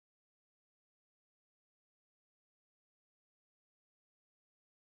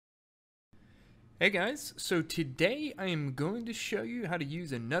Hey guys, so today I am going to show you how to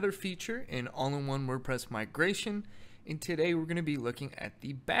use another feature in all-in-one WordPress migration, and today we're going to be looking at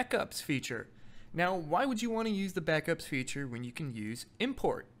the backups feature. Now, why would you want to use the backups feature when you can use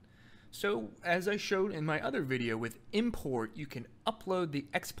import? So, as I showed in my other video, with import you can upload the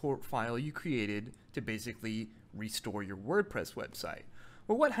export file you created to basically restore your WordPress website.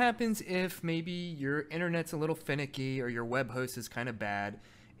 Well, what happens if maybe your internet's a little finicky or your web host is kind of bad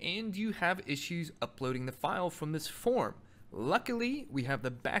and you have issues uploading the file from this form? Luckily, we have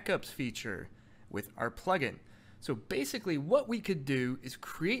the backups feature with our plugin. So basically what we could do is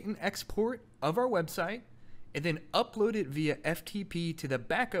create an export of our website and then upload it via FTP to the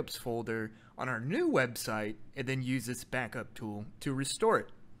backups folder on our new website and then use this backup tool to restore it.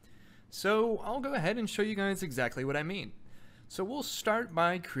 So I'll go ahead and show you guys exactly what I mean. So we'll start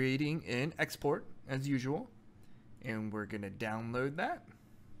by creating an export as usual, and we're going to download that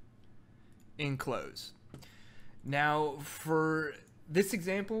and close. Now for this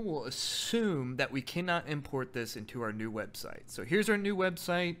example, we'll assume that we cannot import this into our new website. So here's our new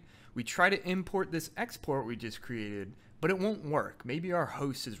website. We try to import this export we just created, but it won't work. Maybe our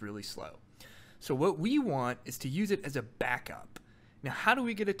host is really slow. So what we want is to use it as a backup. Now how do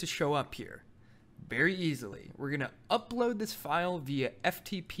we get it to show up here? Very easily. We're going to upload this file via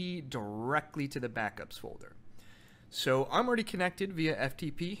FTP directly to the backups folder. So I'm already connected via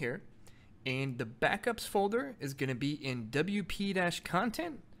FTP here. And the backups folder is going to be in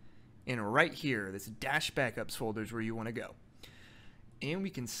WP-content, and right here, this dash backups folder is where you want to go. And we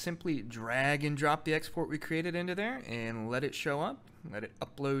can simply drag and drop the export we created into there and let it show up, let it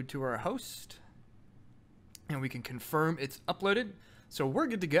upload to our host, and we can confirm it's uploaded. So we're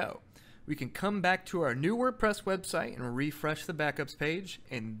good to go. We can come back to our new WordPress website and refresh the backups page,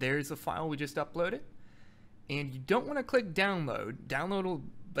 and there's the file we just uploaded. And you don't want to click download. Download will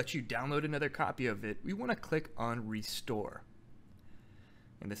let you download another copy of it. We want to click on restore.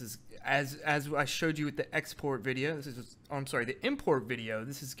 And this is as I showed you with the export video. This is the import video.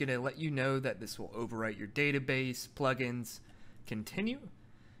 This is going to let you know that this will overwrite your database, plugins, continue.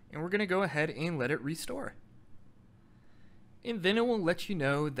 And we're going to go ahead and let it restore. And then it will let you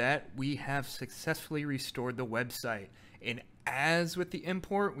know that we have successfully restored the website. And as with the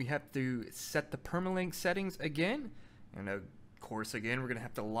import, we have to set the permalink settings again. And of course, again, we're going to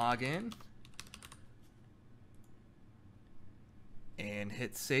have to log in and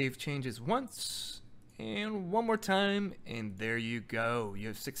hit save changes once and one more time. And there you go. You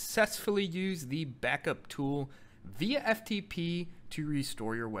have successfully used the backup tool via FTP to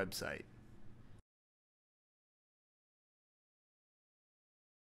restore your website.